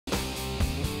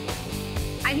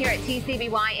I'm here at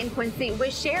TCBY in Quincy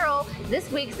with Cheryl.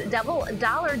 This week's double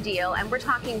dollar deal, and we're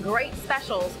talking great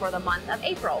specials for the month of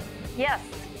April. Yes,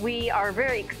 we are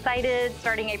very excited.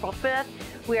 Starting April 5th,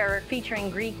 we are featuring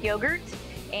Greek yogurt,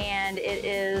 and it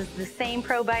is the same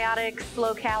probiotics,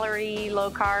 low calorie,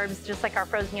 low carbs, just like our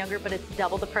frozen yogurt, but it's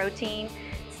double the protein.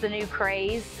 It's the new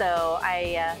craze, so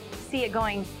I see it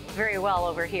going very well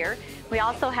over here. We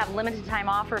also have limited time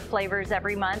offer flavors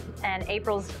every month, and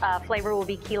April's flavor will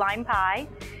be key lime pie.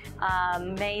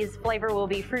 May's flavor will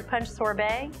be fruit punch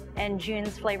sorbet, and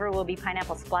June's flavor will be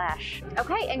pineapple splash.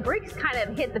 Okay, and Greek's kind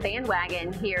of hit the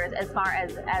bandwagon here as far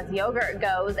as yogurt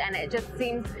goes, and it just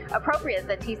seems appropriate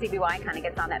that TCBY kind of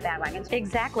gets on that bandwagon.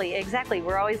 Exactly, exactly.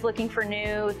 We're always looking for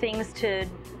new things to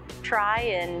try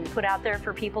and put out there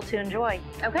for people to enjoy.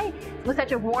 Okay, with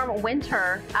such a warm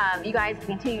winter, you guys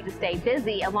continue to stay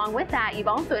busy. Along with that, you've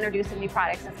also introduced some new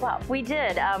products as well. We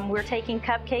did. We're taking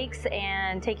cupcakes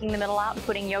and taking the middle out and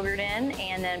putting yogurt in,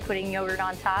 and then putting yogurt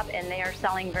on top, and they are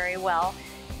selling very well.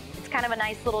 It's kind of a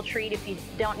nice little treat if you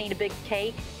don't need a big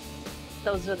cake.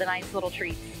 Those are the nice little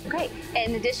treats. Okay,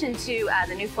 in addition to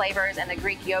the new flavors and the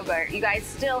Greek yogurt, you guys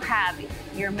still have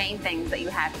your main things that you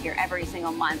have here every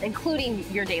single month, including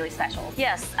your daily specials.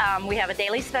 Yes, we have a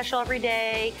daily special every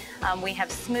day. We have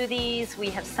smoothies, we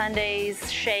have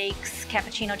sundaes, shakes,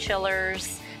 cappuccino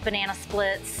chillers, banana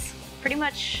splits, pretty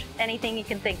much anything you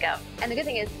can think of. And the good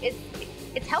thing is,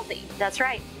 it's healthy. That's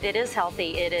right, it is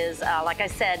healthy. It is, like I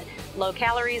said, low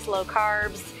calories, low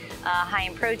carbs, high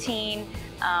in protein.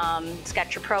 It's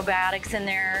got your probiotics in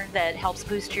there that helps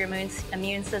boost your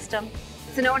immune system.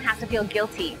 So no one has to feel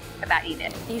guilty about eating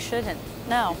it. You shouldn't,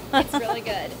 no. It's really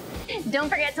good. Don't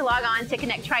forget to log on to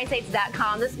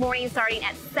connecttristates.com this morning starting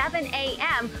at 7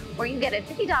 a.m. where you can get a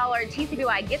 $50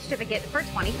 TCBY gift certificate for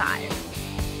 $25.